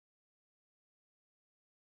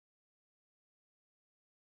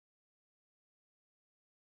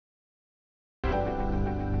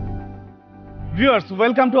Viewers,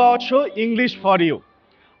 welcome to our show English for you.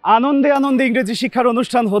 আনন্দে আনন্দে ইংরেজি শিক্ষার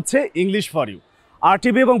অনুষ্ঠান হচ্ছে ইংলিশ ফর ইউ।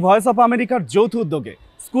 RTV এবং ভয়েস অফ আমেরিকার যৌথ উদ্যোগে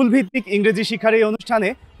স্কুল ভিত্তিক ইংরেজি শিক্ষার এই অনুষ্ঠানে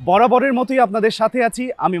বরাবরের মতোই আপনাদের সাথে আছি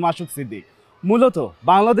আমি মাসুক সিদ্দিক। মূলত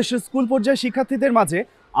বাংলাদেশের স্কুল পর্যায়ে শিক্ষার্থীদের মাঝে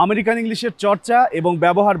আমেরিকান ইংলিশের চর্চা এবং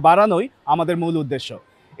ব্যবহার বাড়ানোই আমাদের মূল উদ্দেশ্য।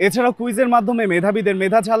 এছাড়াও কুইজের মাধ্যমে মেধাবীদের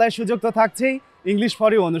মেধা ঝালায় সুযোগ তো থাকছেই ইংলিশ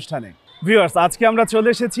ফর ইউ অনুষ্ঠানে। ভিউয়ার্স, আজকে আমরা চলে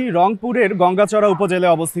এসেছি রংপুরের গঙ্গাচড়া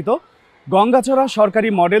উপজেলায় অবস্থিত গঙ্গাচড়া সরকারি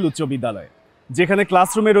মডেল উচ্চ বিদ্যালয়, যেখানে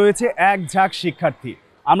ক্লাসরুমে রয়েছে এক ঝাঁক শিক্ষার্থী।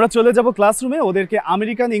 আমরা চলে যাব ক্লাসরুমে ওদেরকে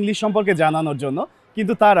আমেরিকান ইংলিশ সম্পর্কে জানানোর জন্য,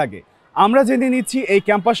 কিন্তু তার আগে আমরা জেনে নিচ্ছি এই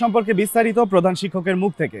ক্যাম্পাস সম্পর্কে বিস্তারিত প্রধান শিক্ষকের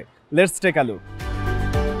মুখ থেকে। Let's take a look.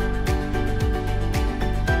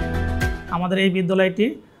 আমাদের এই বিদ্যালয়টি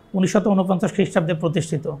 1949 খ্রিস্টাব্দে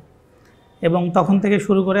প্রতিষ্ঠিত এবং তখন থেকে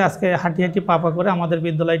শুরু করে আজকে হাঁটি হাঁটি পাপা করে আমাদের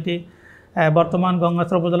বিদ্যালয়টি বর্তমান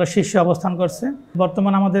গঙ্গাচড়া উপজেলার শীর্ষে অবস্থান করছে।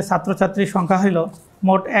 বর্তমান আমাদের ছাত্রছাত্রীর সংখ্যা হইল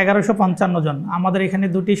মোট 1155 জন। আমাদের এখানে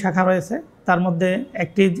দুটি শাখা রয়েছে, তার মধ্যে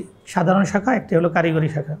একটি সাধারণ শাখা, একটি হলো কারিগরি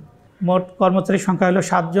শাখা। মোট কর্মচারীর সংখ্যা হলো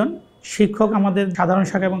 7 জন। শিক্ষক আমাদের সাধারণ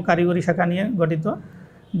শাখা এবং কারিগরি শাখা নিয়ে গঠিত।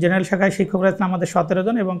 জেনারেল শাখায় শিক্ষক রয়েছেন আমাদের 17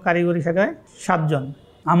 জন এবং কারিগরি শাখায় 7 জন।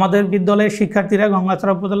 আমাদের বিদ্যালয়ের শিক্ষার্থীরা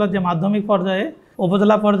গঙ্গাচড়া উপজেলার যে মাধ্যমিক পর্যায়ে,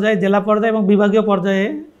 উপজেলা পর্যায়ে, জেলা পর্যায়ে এবং বিভাগীয় পর্যায়ে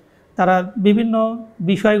তারা বিভিন্ন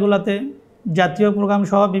বিষয়গুলোতে জাতীয় প্রোগ্রাম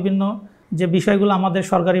সহ বিভিন্ন যে বিষয়গুলো আমাদের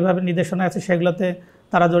সরকারিভাবে নির্দেশনা আছে সেগুলোতে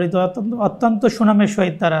তারা জড়িত। অত্যন্ত সুনামের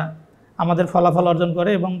সহিত তারা আমাদের ফলাফল অর্জন করে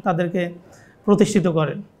এবং তাদেরকে প্রতিষ্ঠিত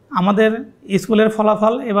করে। আমাদের স্কুলের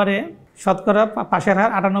ফলাফল এবারে শতকরা পাশের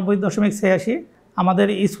হার 98.86। আমাদের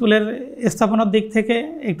স্কুলের স্থাপনার দিক থেকে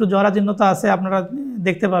একটু জরাজীর্ণতা আছে, আপনারা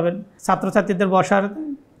দেখতে পাবেন। ছাত্রছাত্রীদের বসার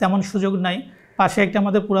তেমন সুযোগ নাই। পাশে একটা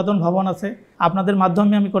আমাদের পুরাতন ভবন আছে। আপনাদের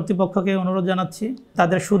মাধ্যমে আমি কর্তৃপক্ষকে অনুরোধ জানাচ্ছি,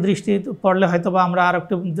 তাদের সুদৃষ্টি পড়লে হয়তো বা আমরা আর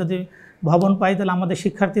একটু যদি ভবন পাই তাহলে আমাদের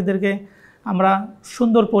শিক্ষার্থীদেরকে আমরা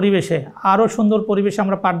সুন্দর পরিবেশে, আরও সুন্দর পরিবেশে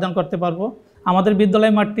আমরা পাঠদান করতে পারবো। আমাদের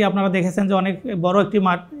বিদ্যালয় মাঠটি আপনারা দেখেছেন যে অনেক বড় একটি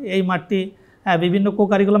মাঠ। এই মাঠটি বিভিন্ন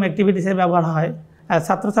কো-কারিকুলাম অ্যাক্টিভিটিসে ব্যবহার হয়।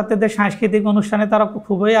 ছাত্রছাত্রীদের সাংস্কৃতিক অনুষ্ঠানে তারা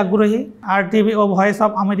খুবই আগ্রহী। RTV ও ভয়েস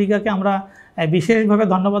অফ আমেরিকাকে আমরা বিশেষভাবে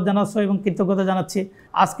ধন্যবাদ জানাচ্ছি এবং কৃতজ্ঞতা জানাচ্ছি।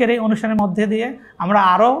 আজকের এই অনুষ্ঠানের মধ্যে দিয়ে আমরা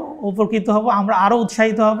আরও উপকৃত হব, আমরা আরও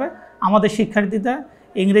উৎসাহিত হবে আমাদের শিক্ষার্থীরা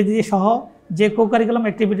ইংরেজি সহ যে কো-কারিকুলাম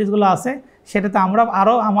অ্যাক্টিভিটিসগুলো আছে সেটাতে আমরা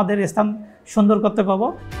আরও আমাদের স্থান সুন্দর করতে পাবো।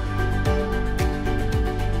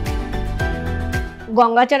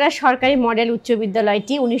 গঙ্গাচড়া সরকারি মডেল উচ্চ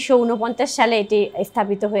বিদ্যালয়টি 1949 সালে এটি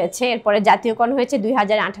স্থাপিত হয়েছে। এরপরে জাতীয়করণ হয়েছে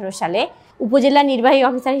 2018 সালে। উপজেলা নির্বাহী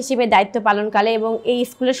অফিসার হিসেবে দায়িত্ব পালনকালে এবং এই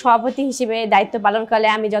স্কুলের সভাপতি হিসেবে দায়িত্ব পালনকালে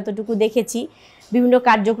আমি যতটুকু দেখেছি, বিভিন্ন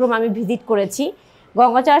কার্যক্রম আমি ভিজিট করেছি।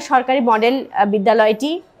 গঙ্গাচড়া সরকারি মডেল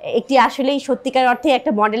বিদ্যালয়টি একটি আসলেই সত্যিকার অর্থে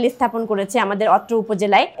একটা মডেল স্থাপন করেছে আমাদের অত্র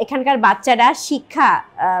উপজেলায়। এখানকার বাচ্চারা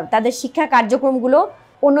তাদের শিক্ষা কার্যক্রমগুলো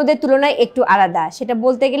অন্যদের তুলনায় একটু আলাদা। সেটা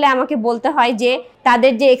বলতে গেলে আমাকে বলতে হয় যে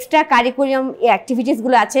তাদের যে এক্সট্রা কারিকুলাম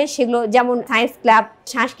অ্যাক্টিভিটিসগুলো আছে সেগুলো, যেমন সায়েন্স ক্লাব,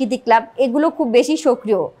 সাংস্কৃতিক ক্লাব, এগুলো খুব বেশি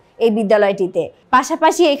সক্রিয় এই বিদ্যালয়টিতে।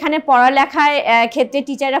 পাশাপাশি এখানে পড়ালেখার ক্ষেত্রে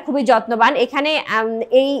টিচাররা খুবই যত্নবান। এখানে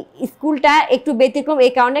এই স্কুলটা একটু ব্যতিক্রম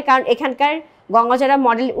এই কারণে, কারণ এখানকার গঙ্গাচড়া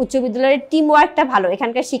মডেল উচ্চ বিদ্যালয়ের টিম ওয়ার্কটা ভালো।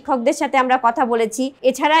 এখানকার শিক্ষকদের সাথে আমরা কথা বলেছি।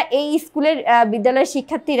 এছাড়া এই স্কুলের বিদ্যালয়ের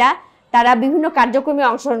শিক্ষার্থীরা তারা বিভিন্ন কার্যক্রমে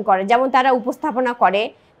অংশগ্রহণ করে, যেমন তারা উপস্থাপনা করে,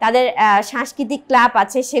 তাদের সাংস্কৃতিক ক্লাব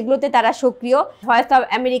আছে সেগুলোতে তারা সক্রিয়। ভয়েস অফ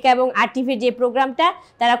আমেরিকা এবং RTV যে প্রোগ্রামটা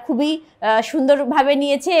তারা খুবই সুন্দরভাবে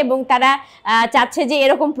নিয়েছে এবং তারা চাচ্ছে যে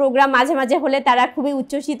এরকম প্রোগ্রাম মাঝে মাঝে হলে তারা খুবই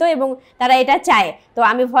উচ্ছ্বসিত এবং তারা এটা চায়। তো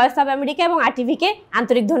আমি ভয়েস অফ আমেরিকা এবং RTVকে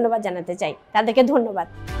আন্তরিক ধন্যবাদ জানাতে চাই, তাদেরকে ধন্যবাদ।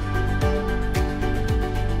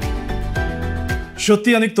 সত্যি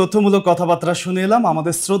অনেক তথ্যমূলক কথাবার্তা শুনে এলাম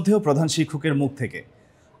আমাদের শ্রদ্ধেয় প্রধান শিক্ষকের মুখ থেকে।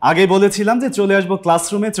 আগে বলেছিলাম যে চলে আসবো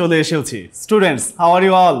ক্লাসরুমে, চলে এসেছি। Students, how are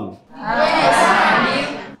you all?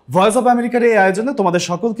 Voice of আমেরিকার এই আয়োজনে তোমাদের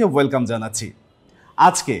সকলকে ওয়েলকাম জানাচ্ছি।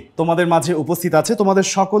 আজকে তোমাদের মাঝে উপস্থিত আছে তোমাদের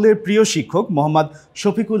সকলের প্রিয় শিক্ষক Mohammad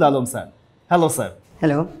Shafiqul Alam sir. Hello sir.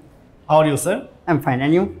 Hello. How are you, sir? I'm fine.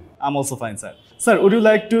 And you? I'm also fine, sir. Sir, would you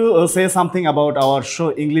like to say something about our show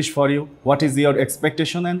English for You? What is your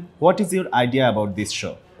expectation and what is your idea about this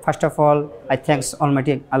show? First of all, I thanks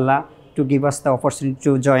Almighty Allah to give us the opportunity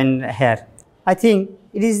to join here. I think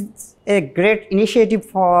it is a great initiative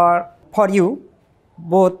for you,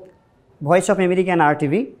 both Voice of America and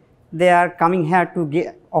RTV. They are coming here to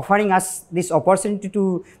offering us this opportunity to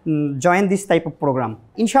join this type of program.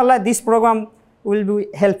 Inshallah, this program will be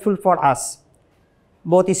helpful for us,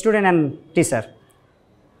 both student and teacher.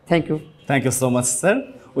 Thank you. Thank you so much, sir.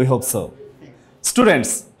 We hope so.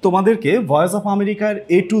 Students, তোমাদেরকে voice of আমেরিকার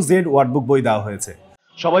A to Z ওয়ার্ডবুক বই দেওয়া হয়েছে।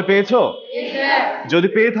 সবাই পেয়েছো? যদি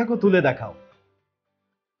পেয়ে থাকো তুলে দেখাও।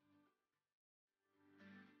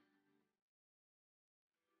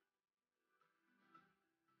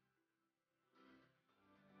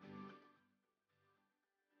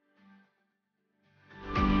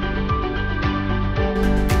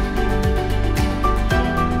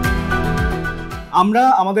 আমরা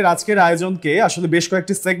আমাদের আজকের আয়োজনকে আসলে বেশ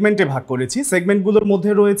কয়েকটি সেগমেন্টে ভাগ করেছি। সেগমেন্টগুলোর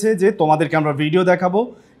মধ্যে রয়েছে যে তোমাদেরকে আমরা ভিডিও দেখাবো,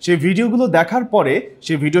 সেই ভিডিওগুলো দেখার পরে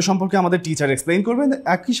সেই ভিডিও সম্পর্কে আমাদের টিচার এক্সপ্লেইন করবেন,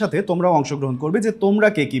 একই সাথে তোমরাও অংশগ্রহণ করবে যে তোমরা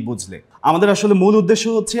কে কি বুঝলে। আমাদের আসলে মূল উদ্দেশ্য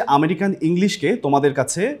হচ্ছে আমেরিকান ইংলিশকে তোমাদের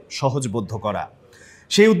কাছে সহজবোধ্য করা।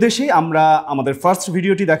 সেই উদ্দেশ্যেই আমরা আমাদের ফার্স্ট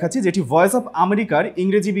ভিডিওটি দেখাচ্ছি, যেটি ভয়েস অফ আমেরিকার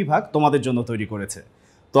ইংরেজি বিভাগ তোমাদের জন্য তৈরি করেছে।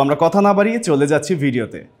 তো আমরা কথা না বাড়িয়ে চলে যাচ্ছি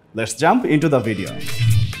ভিডিওতে। Let's jump into the video.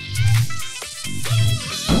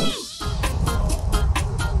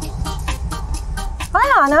 Hi,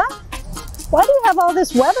 Anna. Why do you have all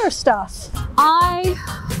this weather stuff? I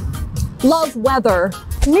love weather.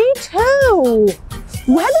 Me too.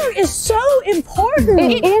 Weather is so important.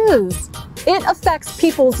 It is. It affects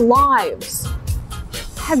people's lives.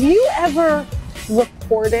 Have you ever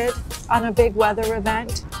reported on a big weather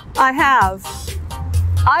event? I have.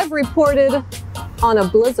 I've reported on a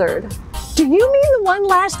blizzard. Do you mean the one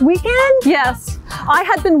last weekend? Yes, I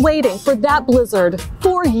had been waiting for that blizzard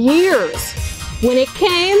for years. When it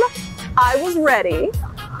came, I was ready.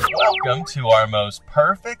 Welcome to our most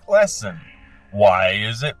perfect lesson. Why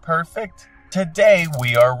is it perfect? Today we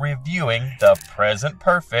are reviewing the present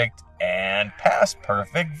perfect and past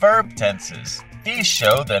perfect verb tenses. These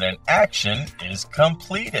show that an action is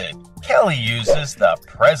completed. Kelly uses the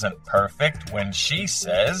present perfect when she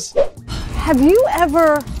says, Have you ever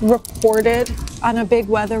reported on a big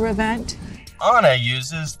weather event? Anna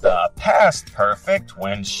uses the past perfect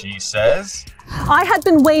when she says, I had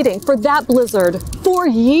been waiting for that blizzard for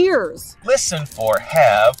years. Listen for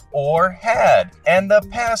have or had and the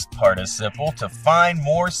past participle to find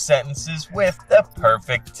more sentences with the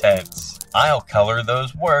perfect tense. I'll color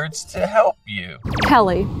those words to help you.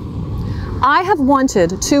 Kelly, I have wanted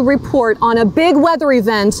to report on a big weather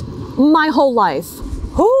event my whole life.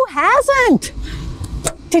 Who hasn't?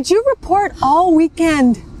 Did you report all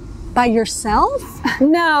weekend by yourself?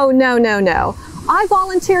 No. I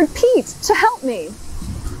volunteered Pete to help me.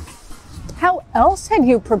 How else had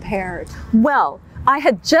you prepared? Well, I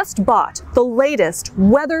had just bought the latest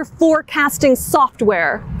weather forecasting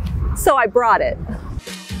software, so I brought it.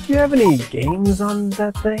 Do you have any games on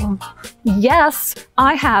that thing? Yes,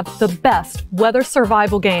 I have the best weather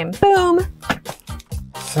survival game. Boom!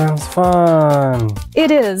 Sounds fun.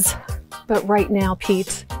 It is. But right now,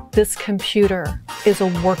 Pete, this computer is a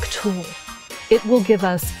work tool. It will give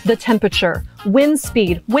us the temperature, wind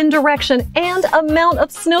speed, wind direction, and amount of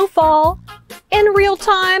snowfall in real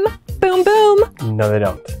time. Boom, boom. No, they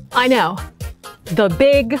don't. I know. The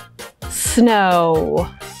big snow.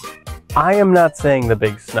 I am not saying the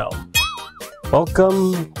big snow. Welcome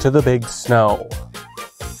to the big snow.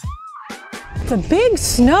 The big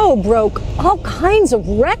snow broke all kinds of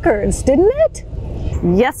records, didn't it?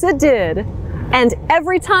 Yes, it did. And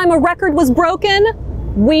every time a record was broken,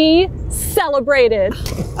 we celebrated.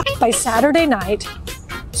 By Saturday night,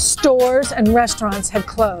 stores and restaurants had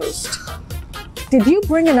closed. Did you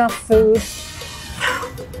bring enough food?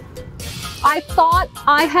 I thought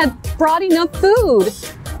I had brought enough food,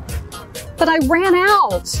 but I ran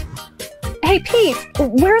out. Hey, Pete,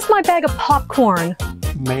 where's my bag of popcorn?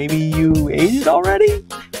 Maybe you ate it already?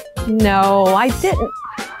 No, I didn't.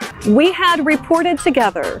 We had reported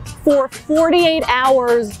together for 48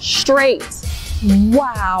 hours straight.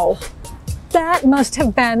 Wow. That must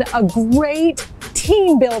have been a great team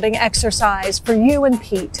building exercise for you and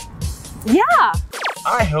Pete. Yeah.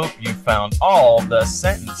 I hope you found all the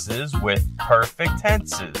sentences with perfect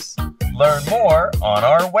tenses. Learn more on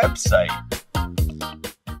our website.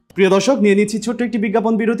 প্রিয় দর্শক, নিয়ে নিচ্ছি ছোট্ট একটি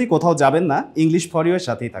বিজ্ঞাপন বিরতি। কোথাও যাবেন না, ইংলিশ ফর ইউ এর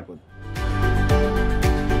সাথেই থাকুন।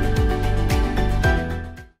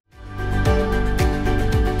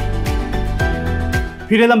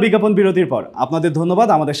 ফিরে এলাম বিজ্ঞাপন বিরতির পর। আপনাদের ধন্যবাদ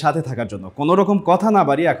আমাদের সাথে থাকার জন্য। কোনো রকম কথা না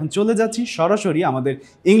বাড়িয়ে এখন চলে যাচ্ছি সরাসরি আমাদের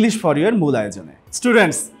ইংলিশ ফর ইউ এর মূল আয়োজনে।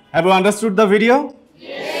 Students, have you understood the video?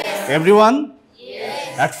 Yes. Everyone? Yes.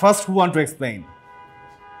 At first, who want to explain?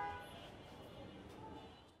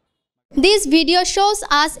 This video shows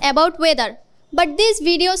us about weather, but this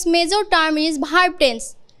video's major term is verb tense.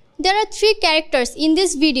 There are three characters in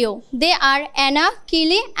this video. They are Anna,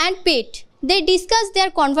 Kelly, and Pete. They discuss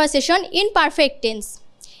their conversation in perfect tense.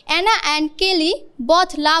 Anna and Kelly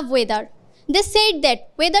both love weather. They said that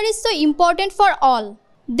weather is so important for all.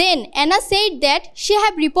 Then Anna said that she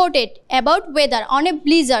have reported about weather on a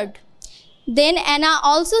blizzard. Then Anna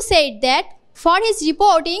also said that for his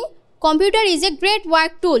reporting, computer is a great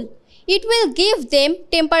work tool. It will give them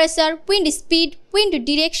temperature, wind speed, wind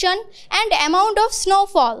direction, and amount of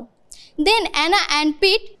snowfall. Then Anna and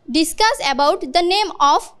Pete discuss about the name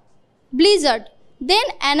of blizzard. Then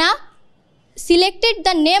Anna selected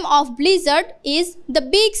the name of blizzard is the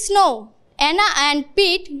big snow. Anna and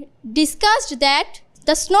Pete discussed that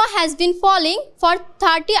the snow has been falling for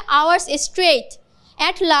 30 hours straight.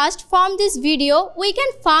 At last, from this video, we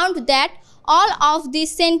can find that all of these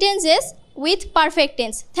sentences with perfect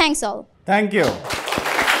tense. Thanks all. Thank you.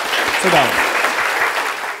 Sit down.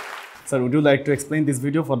 Sir, would you like to explain this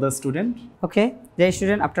video for the student? Okay, dear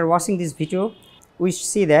student, after watching this video, we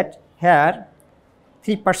see that here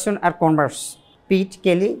 3 persons are converse: Pete,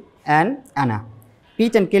 Kelly, and Anna.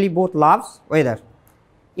 Pete and Kelly both loves weather.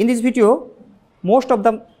 In this video, most of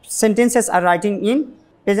the sentences are writing in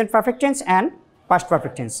present perfect tense and past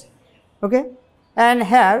perfect tense. Okay, and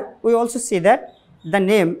here we also see that the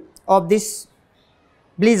name of this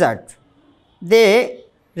blizzard, they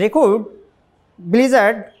record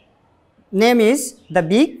blizzard name is the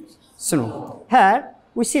big snow. Here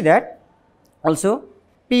we see that also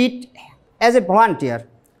Pete as a volunteer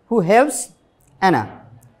who helps Anna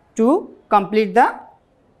to complete the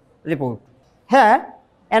report. Here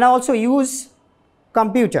Anna also use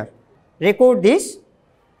computer record this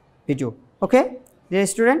video. Okay, dear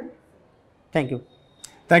student, thank you.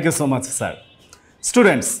 Thank you so much, sir.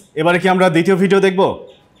 Students, এবারে কি আমরা দ্বিতীয় video দেখব?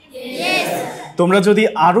 তোমরা যদি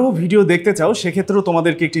আরো video দেখতে চাও সেক্ষেত্রেও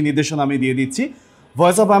তোমাদেরকে একটি নির্দেশনা আমি দিয়ে দিচ্ছি।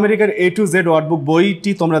 ভয়েস অফ আমেরিকার A to Z ওয়ার্ডবুক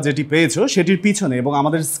বইটি তোমরা যেটি পেয়েছো সেটির পিছনে এবং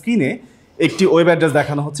আমাদের স্ক্রিনে একটি ওয়েব অ্যাড্রেস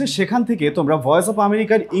দেখানো হচ্ছে, সেখান থেকে তোমরা ভয়েস অফ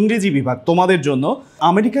আমেরিকার ইংরেজি বিভাগ তোমাদের জন্য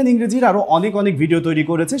আমেরিকান ইংরেজির আরো অনেক ভিডিও তৈরি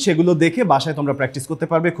করেছে, সেগুলো দেখে বাসায় তোমরা প্র্যাকটিস করতে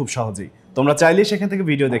পারবে খুব সহজেই। তোমরা চাইলে সেখান থেকে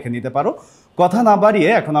ভিডিও দেখে নিতে পারো। কথা না বাড়িয়ে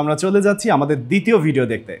এখন আমরা চলে যাচ্ছি আমাদের দ্বিতীয় ভিডিও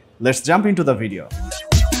দেখতে। Let's jump into the video.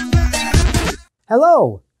 Hello,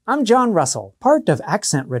 I'm John Russell. Part of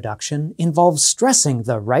accent reduction involves stressing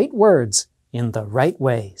the right words in the right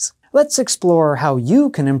ways. Let's explore how you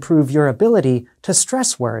can improve your ability to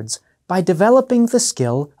stress words by developing the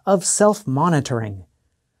skill of self-monitoring.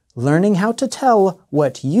 Learning how to tell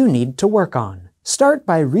what you need to work on. Start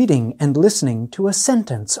by reading and listening to a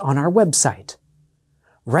sentence on our website.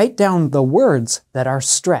 Write down the words that are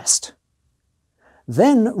stressed.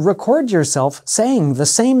 Then record yourself saying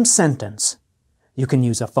the same sentence. You can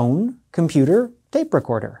use a phone, computer, tape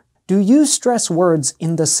recorder. Do you stress words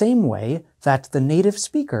in the same way that the native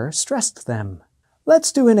speaker stressed them?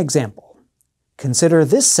 Let's do an example. Consider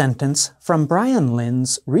this sentence from Brian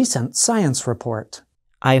Lynn's recent science report.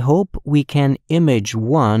 I hope we can image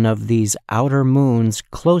one of these outer moons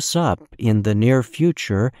close up in the near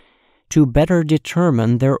future to better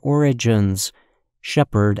determine their origins,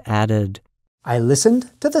 Shepard added. I listened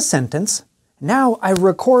to the sentence. Now I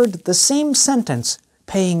record the same sentence,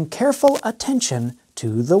 paying careful attention to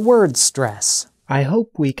the word stress. I hope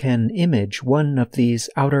we can image one of these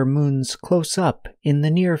outer moons close up in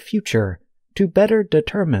the near future to better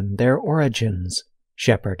determine their origins,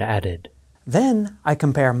 Shepard added. Then I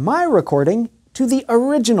compare my recording to the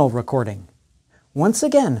original recording. Once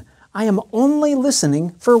again, I am only listening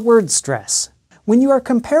for word stress. When you are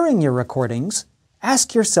comparing your recordings, ask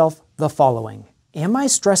yourself the following. Am I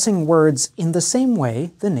stressing words in the same way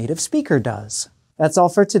the native speaker does? That's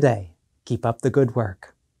all for today. Keep up the good work.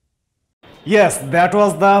 Yes, that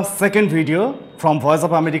was the second video from Voice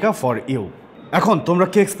of America for you. এখন তোমরা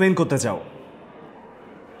কি explain করতে চাও?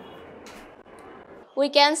 We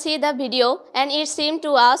can see the video and it seemed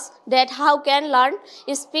to us that how can learn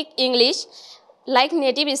speak English like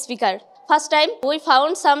native speaker. First time we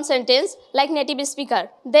found some sentence like native speaker.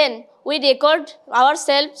 Then we record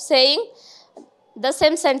ourselves saying the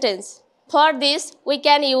same sentence. For this we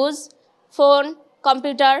can use phone,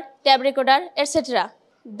 computer, tape recorder, etc.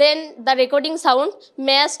 Then the recording sound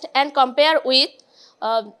matched and compare with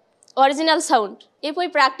original sound. If we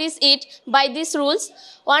practice it by these rules,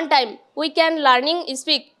 one time we can learning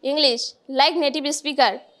speak English like native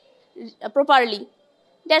speaker properly.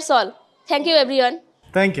 That's all. Thank you everyone.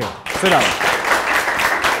 Thank you. Sit down.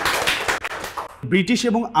 British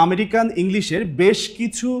এবং American ইংলিশের বেশ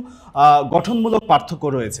কিছু গঠনমূলক পার্থক্য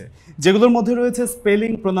রয়েছে, যেগুলোর মধ্যে রয়েছে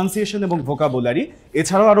স্পেলিং, প্রোনাউন্সিয়েশন এবং ভোকাবুলারি।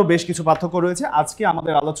 এছাড়াও আরও বেশ কিছু পার্থক্য রয়েছে। আজকে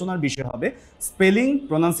আমাদের আলোচনার বিষয় হবে স্পেলিং,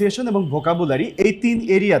 প্রোনাউন্সিয়েশন এবং ভোকাবুলারি, এই 3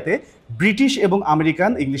 এরিয়াতে ব্রিটিশ এবং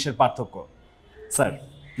আমেরিকান ইংলিশের পার্থক্য। Sir,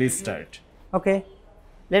 please start. Okay,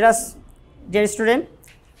 let us, dear student,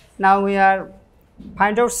 now we are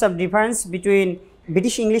find out some difference between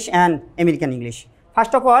British English and American English.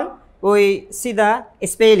 First of all, we see the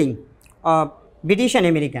spelling of British and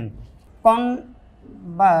American.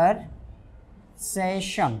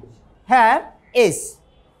 Conversation here is,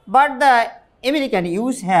 but the American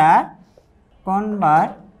use here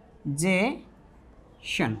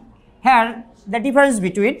conversation. Here the difference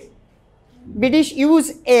between British use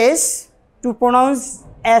is to pronounce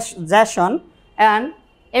as and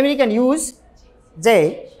American use J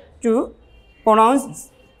to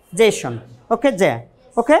pronunciation. Okay, J.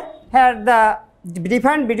 Okay, here the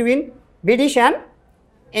difference between British and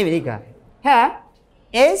America. Here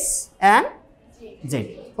S and Z.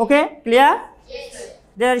 Okay, clear? Yes.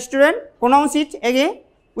 Dear student, pronounce it again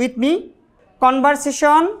with me.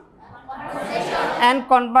 Conversation and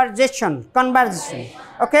conversation. Conversation.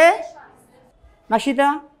 Okay? Nashita?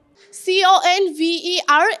 conversation.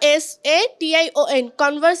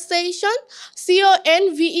 Conversation.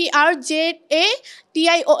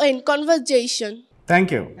 conversation. Conversation. Thank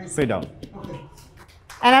you. Sit down.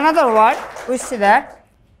 And another word, we see that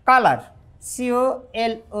color.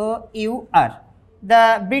 color. The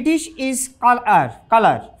British is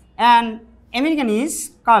color, and American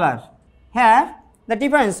is color. Here, the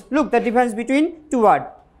difference, look, the difference between two words,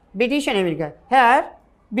 British and American. Here,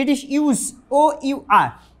 British use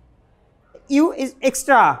O-U-R. U is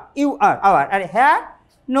extra, U-R, our. And here,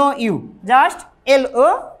 no U, just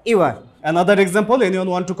L-O-U-R. Another example, anyone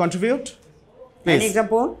want to contribute? Please. An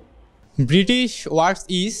example? British word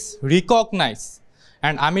is recognize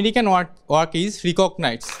and American work is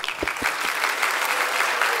recognize.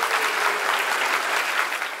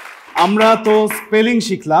 আমরা তো spelling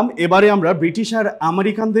শিখলাম, এবারে আমরা British আর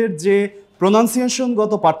আমেরিকানদের যে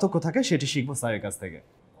প্রনাউন্সিয়েশনগত পার্থক্য থাকে সেটি শিখব স্যারের কাছ থেকে।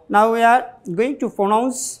 Now we are going to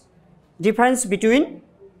pronounce difference between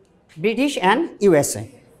British and USA.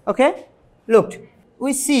 Okay? Look,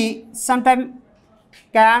 we see sometimes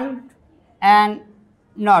can and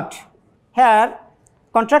not. Here,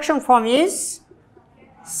 contraction form is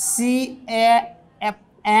C-A-N''T.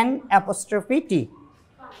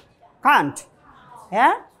 Can't.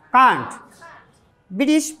 Yeah? Can't.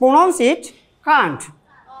 British pronounce it can't.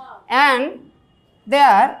 And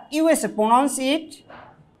there, USA pronounce it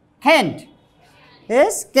can't.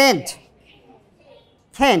 Yes, can't.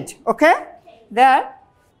 Can't. Okay? There,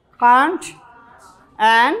 can't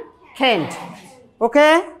and can't.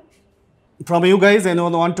 Okay? From you guys,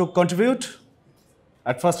 anyone want to contribute?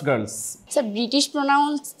 At first, girls. So, British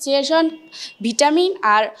pronunciation vitamin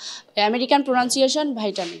or American pronunciation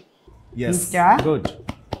vitamin. Yes, good.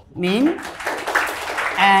 Min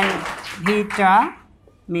and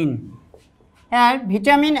vitamin. And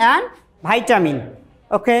vitamin and vitamin.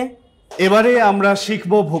 Okay? এবারে আমরা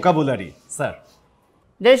শিখব vocabulary, sir.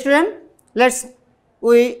 Dear student,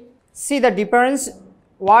 we see the difference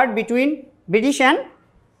word between British and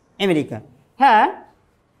America. Here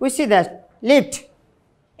we see that lift,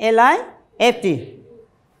 L-I-F-T,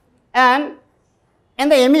 and in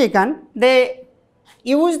the American they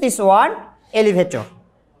use this word elevator.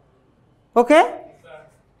 Okay?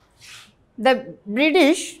 The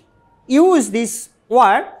British use this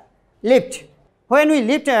word lift. When we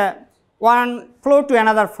lift one floor to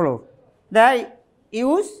another floor, they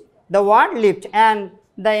use the word lift, and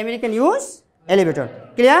the American use elevator.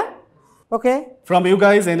 Clear? Okay. From you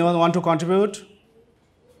guys, anyone want to contribute?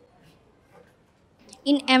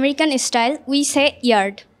 In American style, we say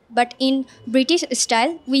yard, but in British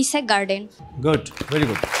style, we say garden. Good, very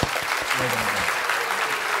good.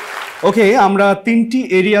 ওকে, আমরা তিনটি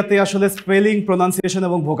এরিয়াতে আসলে spelling, pronunciation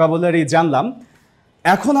এবং vocabulary জানলাম।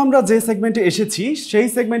 এখন আমরা যে সেগমেন্টে এসেছি সেই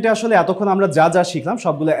সেগমেন্টে আসলে এতক্ষণ আমরা যা যা শিখলাম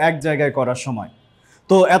সবগুলো এক জায়গায় করার সময়।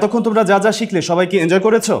 তো এতক্ষণ তোমরা যা যা শিখলে সবাই কি এনজয়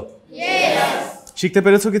করেছো? শিখতে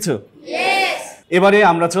পেরেছো কিছু? এবারে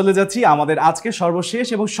আমরা চলে যাচ্ছি আমাদের আজকে সর্বশেষ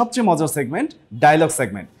এবং সবচেয়ে মজার সেগমেন্ট, ডায়লগ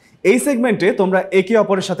সেগমেন্ট। এই সেগমেন্টে তোমরা একে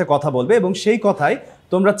অপরের সাথে কথা বলবে এবং সেই কথায়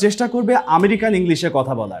তোমরা চেষ্টা করবে আমেরিকান ইংলিশে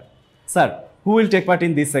কথা বলার। Sir, who will take part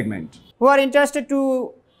in this segment? Who are interested to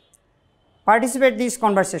participate this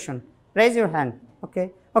conversation? Raise your hand. Okay.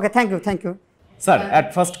 Okay, thank you, thank you. Sir, at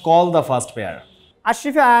first call the first pair.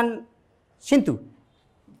 Ashrifa and Shintu.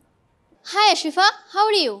 Hi Ashrifa, how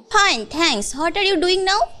are you? Fine, thanks. What are you doing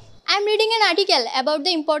now? I'm reading an article about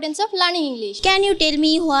the importance of learning English. Can you tell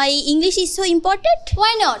me why English is so important?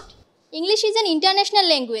 Why not? English is an international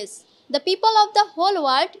language. The people of the whole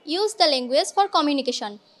world use the language for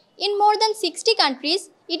communication. In more than 60 countries,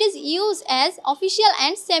 it is used as official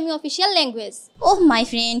and semi-official language. Oh, my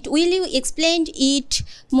friend, will you explain it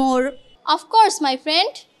more? Of course, my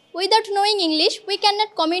friend. Without knowing English, we cannot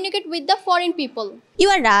communicate with the foreign people. You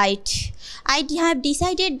are right. I have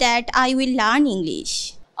decided that I will learn English.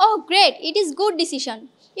 Oh, great. It is good decision.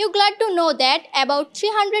 You're glad to know that about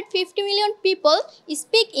 350 million people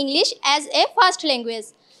speak English as a first language,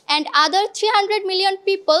 and other 300 million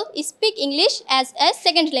people speak English as a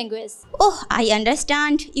second language. Oh, I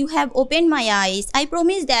understand. You have opened my eyes. I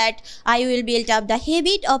promise that I will build up the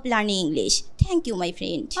habit of learning English. Thank you, my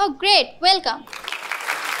friend. Oh, great. Welcome.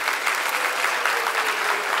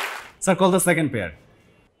 Sir, call the second pair.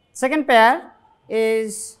 Second pair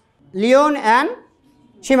is Leon and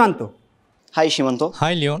Shimanto. Hi, Shimanto.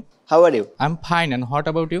 Hi, Leon. How are you? I'm fine, and what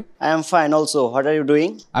about you? I am fine also. What are you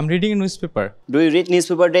doing? I'm reading a newspaper. Do you read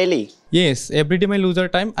newspaper daily? Yes, every day my leisure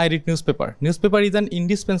time I read newspaper. Newspaper is an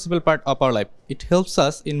indispensable part of our life. It helps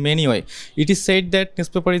us in many ways. It is said that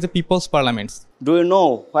newspaper is a people's parliament. Do you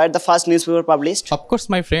know where the first newspaper published? Of course,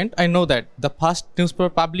 my friend, I know that. The first newspaper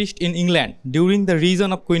published in England during the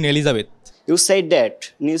reign of Queen Elizabeth. You said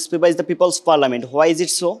that newspaper is the people's parliament. Why is it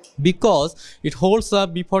so? Because it holds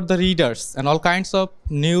up before the readers and all kinds of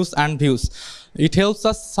news and views. It helps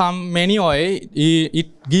us some many way. It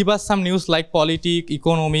gives us some news like politics,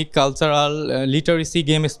 economic, cultural, literacy,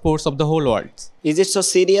 game, sports of the whole world. Is it so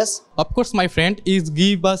serious? Of course, my friend, it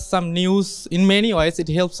gives us some news in many ways. It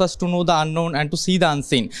helps us to know the unknown and to see the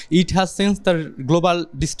unseen. It has sensed the global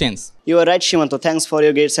distance. You are right, Shimanto. Thanks for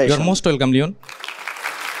your great session. You are most welcome, Leon.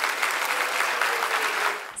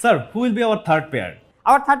 Sir, who will be our third pair?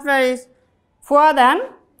 Our third pair is Fuad and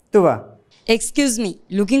Tuba. Excuse me,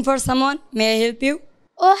 looking for someone? May I help you?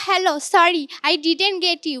 Oh, hello. Sorry, I didn't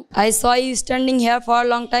get you. I saw you standing here for a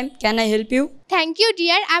long time. Can I help you? Thank you,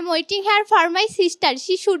 dear. I'm waiting here for my sister.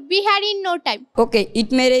 She should be here in no time. Okay,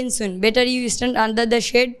 it may rain soon. Better you stand under the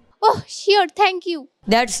shade. Oh, sure. Thank you.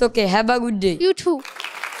 That's okay. Have a good day. You too.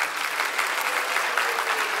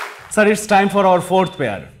 Sir, it's time for our fourth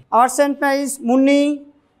pair. Our second pair is Munni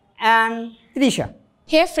and Trisha.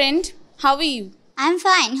 Hey friend, how are you? I'm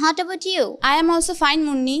fine. What about you? I am also fine,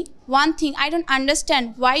 Munni. One thing I don't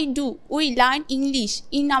understand, why do we learn English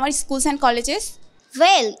in our schools and colleges?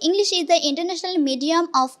 Well, English is the international medium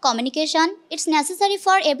of communication. It's necessary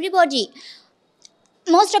for everybody.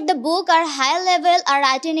 Most of the books are high level are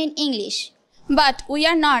written in English. But we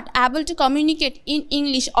are not able to communicate in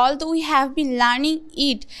English although we have been learning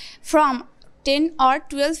it from 10 or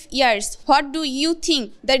 12 years. What do you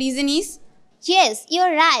think the reason is? Yes,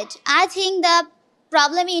 you're right. I think the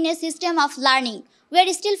problem in a system of learning.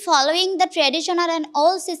 We're still following the traditional and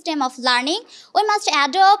old system of learning. We must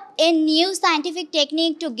adopt a new scientific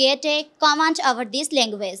technique to get a command over this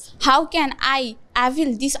language. How can I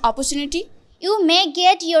avail this opportunity? You may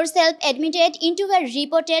get yourself admitted into a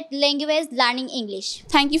reported language learning English.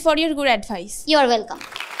 Thank you for your good advice. You're welcome.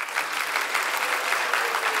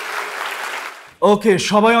 ওকে,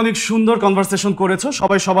 সবাই অনেক সুন্দর conversation করেছো,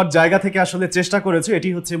 সবাই সবার জায়গা থেকে আসলে চেষ্টা করেছো, এটি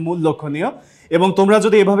হচ্ছে মূল লক্ষণীয়। এবং তোমরা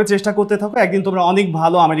যদি এভাবে চেষ্টা করতে থাকো একদিন তোমরা অনেক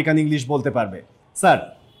ভালো আমেরিকান ইংলিশ বলতে পারবে। Sir,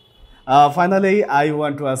 finally I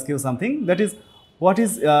want to ask you something, that is what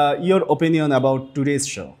is your opinion about today's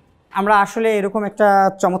show? আমরা আসলে এরকম একটা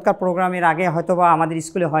চমৎকার প্রোগ্রামের আগে হয়তোবা আমাদের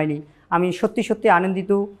স্কুলে হয়নি। আমি সত্যি সত্যি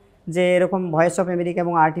আনন্দিত যে এরকম ভয়েস অফ আমেরিকা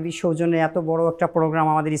এবং RTV সৌজন্যে এত বড় একটা প্রোগ্রাম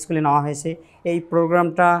আমাদের স্কুলে নেওয়া হয়েছে। এই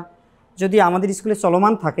প্রোগ্রামটা যদি আমাদের স্কুলে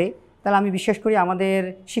চলমান থাকে তাহলে আমি বিশ্বাস করি আমাদের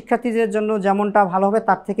শিক্ষার্থীদের জন্য যেমনটা ভালো হবে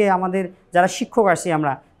তার থেকে আমাদের যারা শিক্ষক আছি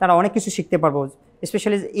আমরা তারা অনেক কিছু শিখতে পারবো।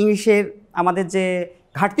 স্পেশালি ইংলিশের আমাদের যে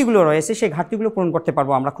ঘাটতিগুলো রয়েছে সেই ঘাটতিগুলো পূরণ করতে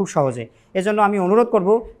পারবো আমরা খুব সহজে। এজন্য আমি অনুরোধ করব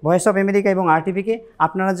ভয়েস অফ আমেরিকা এবং RTVকে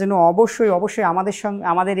আপনারা যেন অবশ্যই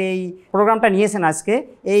আমাদের এই প্রোগ্রামটা নিয়েছেন আজকে,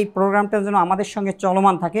 এই প্রোগ্রামটার জন্য আমাদের সঙ্গে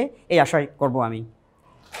চলমান থাকে এই আশাই করব আমি।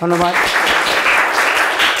 ধন্যবাদ।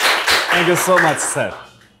 Thank you so much sir.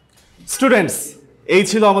 Students, এই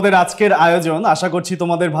ছিল আমাদের আজকের আয়োজন। আশা করছি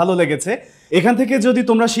তোমাদের ভালো লেগেছে। এখান থেকে যদি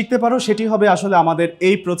তোমরা শিখতে পারো সেটি হবে আসলে আমাদের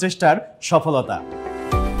এই প্রচেষ্টার সফলতা।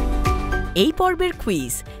 এই পর্বের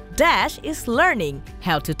quiz dash is learning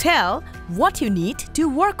how to tell what you need to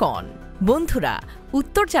work on. বন্ধুরা,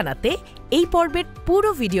 উত্তর জানাতে এই পর্বের পুরো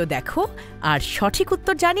ভিডিও দেখো আর সঠিক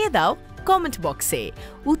উত্তর জানিয়ে দাও কমেন্ট বক্সে।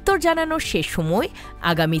 উত্তর জানানোর শেষ সময়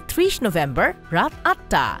আগামী 30 নভেম্বর রাত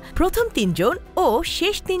 8টা। প্রথম 3 জন ও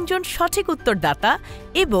শেষ 3 জন সঠিক উত্তরদাতা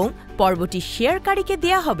এবং পর্বটি শেয়ারকারীকে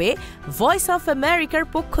দেয়া হবে ভয়েস অফ আমেরিকার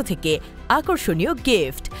পক্ষ থেকে আকর্ষণীয়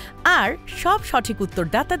গিফট। আর সব সঠিক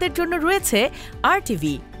উত্তরদাতাদের জন্য রয়েছে RTV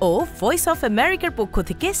ও ভয়েস অফ আমেরিকার পক্ষ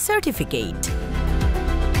থেকে সার্টিফিকেট।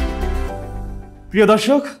 প্রিয়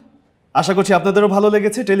দর্শক, আশা করছি আপনাদেরও ভালো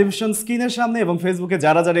লেগেছে। টেলিভিশন স্ক্রিনের সামনে এবং ফেসবুকে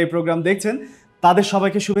যারা যারা এই প্রোগ্রাম দেখছেন তাদের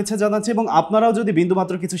সবাইকে শুভেচ্ছা জানাচ্ছি এবং আপনারাও যদি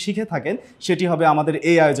বিন্দুমাত্র কিছু শিখে থাকেন সেটি হবে আমাদের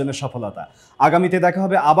এই আয়োজনের সফলতা। আগামীতে দেখা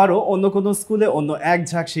হবে আবারও অন্য কোনো স্কুলে অন্য এক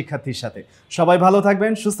ঝাঁক শিক্ষার্থীর সাথে। সবাই ভালো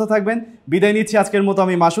থাকবেন, সুস্থ থাকবেন। বিদায় নিচ্ছি আজকের মতো।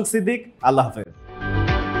 আমি মাসুক সিদ্দিক। আল্লাহ হাফেজ।